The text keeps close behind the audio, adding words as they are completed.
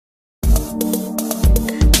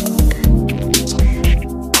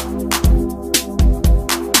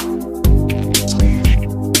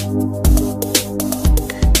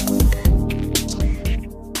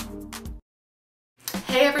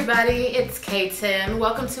K10.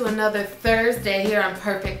 Welcome to another Thursday here on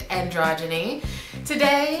Perfect Androgyny.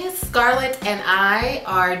 Today, Skarlet and I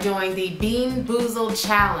are doing the BeanBoozled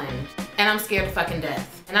challenge. And I'm scared to fucking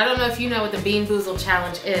death. And I don't know if you know what the BeanBoozled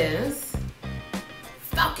challenge is.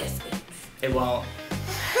 Focus, bitch. It won't.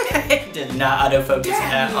 It did not autofocus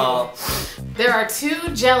at all. There are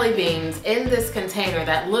two jelly beans in this container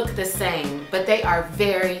that look the same, but they are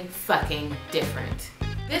very fucking different.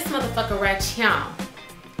 This motherfucker right here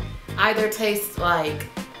either tastes like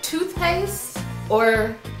toothpaste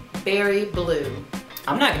or berry blue.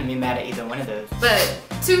 I'm not gonna be mad at either one of those. But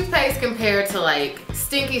toothpaste compared to like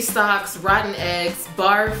stinky socks, rotten eggs,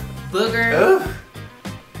 barf, booger,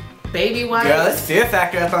 Ooh. baby wipes. Girl, let's fear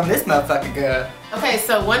factor up on this motherfucker, girl. Okay,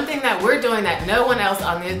 so one thing that we're doing that no one else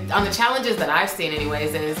on the challenges that I've seen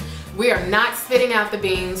anyways is we are not spitting out the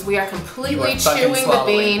beans. We are completely chewing the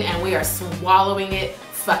bean and we are swallowing it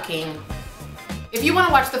fucking. If you want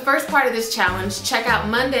to watch the first part of this challenge, check out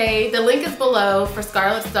Monday. The link is below for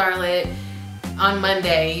Skarlet Starlet. On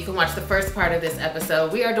Monday, you can watch the first part of this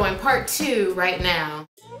episode. We are doing part 2 right now.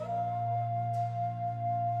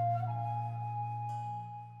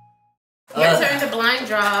 Your turn to blind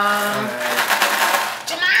draw.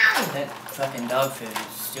 That fucking dog food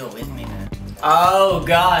is still with me, man. Oh,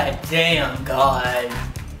 god damn, god.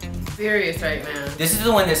 Serious right now. This is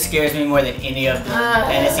the one that scares me more than any of them.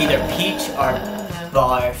 And it's either peach or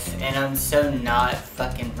barf. And I'm so not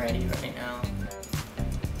fucking ready right now.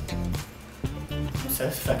 I'm so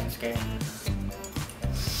fucking scared.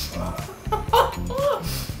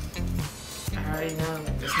 I already know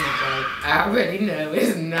it's not right. I already know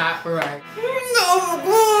it's not right. No,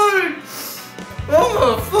 god!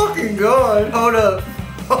 Oh my fucking god! Hold up.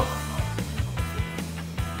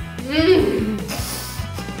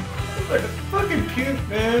 Like a fucking puke,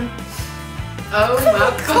 man. Oh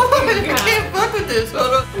my fucking god. I can't fuck with this.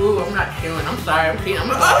 Hold up. Ooh, I'm not chewing. I'm sorry.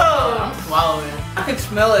 I'm swallowing. I can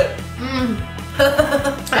smell it.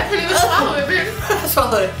 I can't even swallow it, bitch.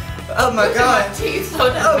 Swallow it. Oh my god. My teeth, so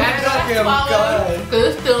it doesn't Oh my matter that I goddamn swallow god. it, 'cause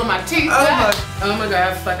it's still in my teeth. Oh my god,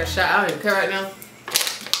 I have like a shot. I don't even care right now.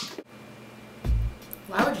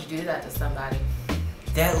 Why would you do that to somebody?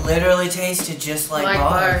 That literally tasted just like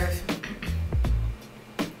barf.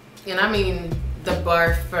 And I mean the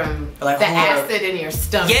barf from Like the acid in your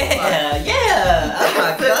stomach. Yeah, barf. yeah. Oh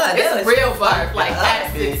my god. It's real barf, like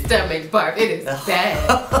acid stomach barf. It is bad.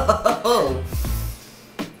 Oh,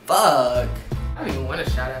 fuck. I don't even want a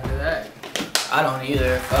shot after that. I don't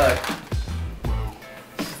either. Fuck.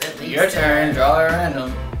 Your turn. Draw a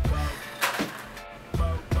random.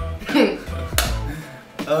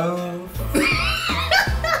 Oh.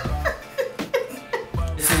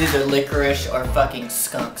 This is either licorice or fucking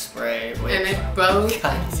skunk spray. Which, and it's both.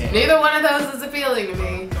 goddamn. Neither one of those is appealing to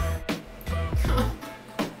me.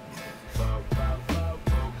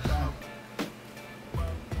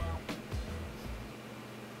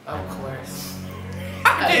 Of course.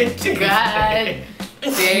 I did too. God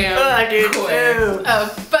damn. I did course. too.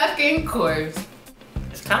 Of fucking course.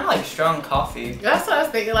 It's kind of like strong coffee. That's what I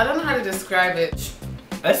was thinking. I don't know how to describe it.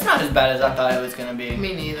 It's not as bad as I thought it was gonna be.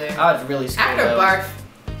 Me neither. I was really scared. After barf,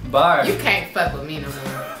 barf. you can't fuck with me no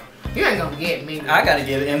more. You ain't gonna get me. I gotta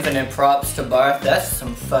give infinite props to barf. That's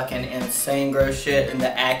some fucking insane gross shit, and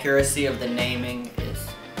the accuracy of the naming is.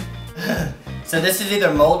 So this is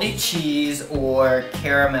either moldy cheese or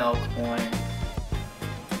caramel corn.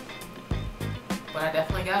 But I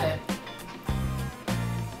definitely got it.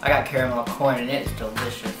 I got caramel corn and it's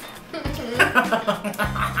delicious.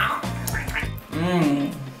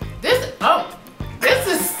 Mmm. This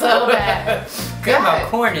is so bad. Caramel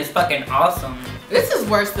corn is fucking awesome. This is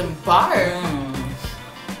worse than barf.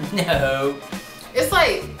 No. It's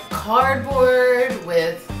like cardboard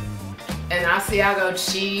with an Asiago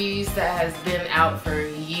cheese that has been out for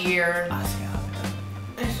a year. Asiago.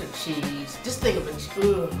 It's a cheese. Just think of it.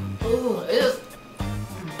 Ooh, it's.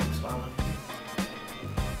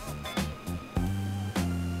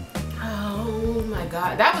 Oh my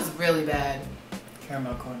god, that was really bad.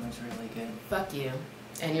 Caramel corn was really good. Fuck you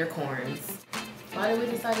and your corns. Why did we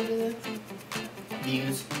decide to do this?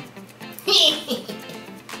 Views.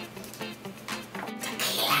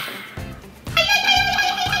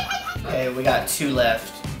 Okay, we got 2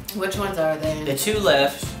 left. Which ones are they? The 2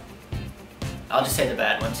 left, I'll just say the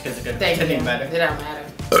bad ones because it doesn't matter. It don't matter.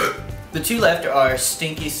 The 2 left are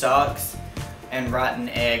stinky socks and rotten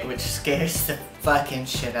egg, which scares the fucking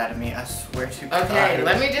shit out of me. I swear to God. Okay,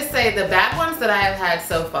 let me just say the bad ones that I have had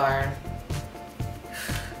so far.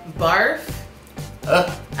 Barf.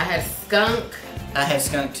 I had skunk. I had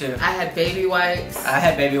skunk too. I had baby wipes. I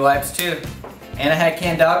had baby wipes too. And I had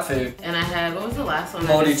canned dog food. And I had, what was the last one?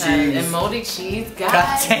 Moldy cheese. And moldy cheese.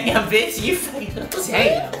 God damn, bitch, you fucking.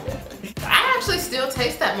 Damn. I actually still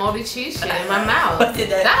taste that moldy cheese shit in my mouth. What did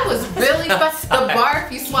that was really fun. The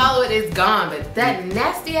barf, you swallow it, it's gone. But that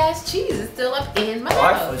nasty ass cheese is still up in my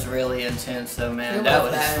mouth. Barf was really intense though, man. That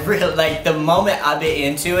was real. Like the moment I bit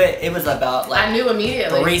into it, it was about like I knew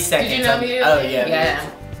immediately. 3 seconds. Did you know immediately? Oh yeah. Yeah.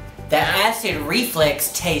 That acid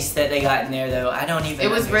reflex taste that they got in there though, I don't even It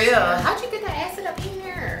was understand. real. How'd you get the acid up in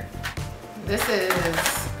here? This is...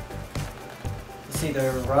 It's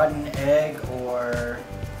either rotten egg or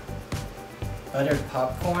buttered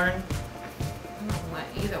popcorn. I don't want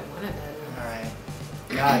either one of those. Alright.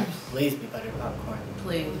 God, please be buttered popcorn.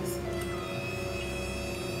 Please.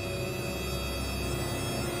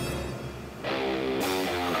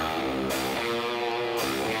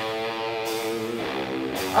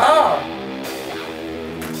 Oh!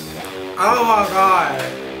 Oh my god!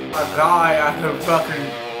 My god, I could fucking...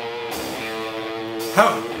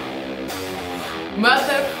 Huh.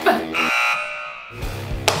 Motherfucker.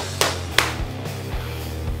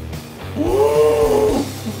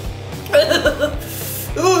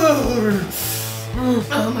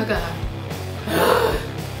 Oh my god.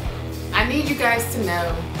 I need you guys to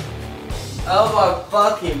know. Oh my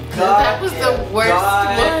fucking god. That was the worst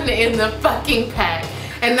one in the fucking pack.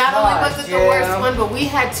 And not only was it the worst one, but we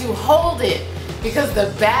had to hold it because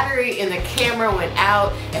the battery in the camera went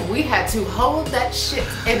out and we had to hold that shit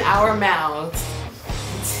in our mouths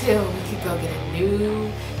until we could go get a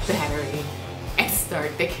new battery and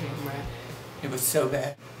start the camera. It was so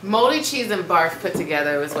bad. Moldy cheese and barf put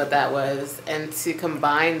together was what that was. And to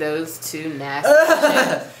combine those two nasty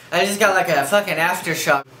I just got like a fucking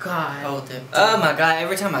aftershock. God. Oh my god,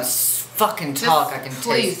 every time I fucking talk, I can taste it.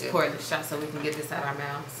 Please pour the shot so we can get this out of our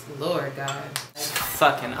mouths. Lord God.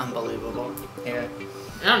 Fucking unbelievable. Here.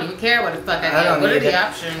 I don't even care what the fuck I get. What are the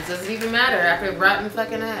options? Does it even matter after rotten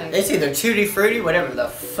fucking egg? It's either Tutti Frutti, whatever the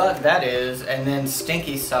fuck that is, and then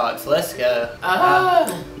stinky socks. Let's go.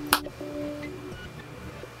 Oh.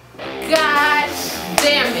 God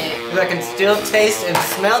damn it. I can still taste and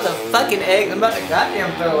smell the fucking egg. I'm about to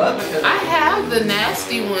goddamn throw up because I have the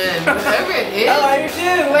nasty one, whatever it is. Oh, I do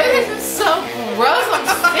too. This is so gross. I'm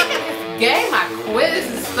sick of this game. I quit. This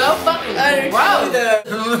is so fucking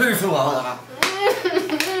gross.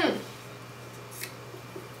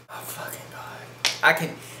 Oh fucking god. I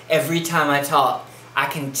can, every time I talk, I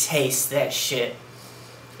can taste that shit.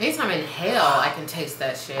 Anytime I inhale, I can taste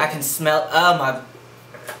that shit. I can smell, oh my.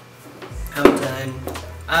 I'm done.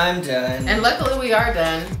 I'm done. And luckily we are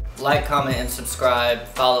done. Like, comment, and subscribe.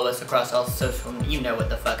 Follow us across all social. You know what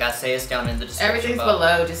the fuck I say. It's down in the description Everything's box.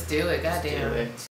 below. Just do it. Goddamn. Do it.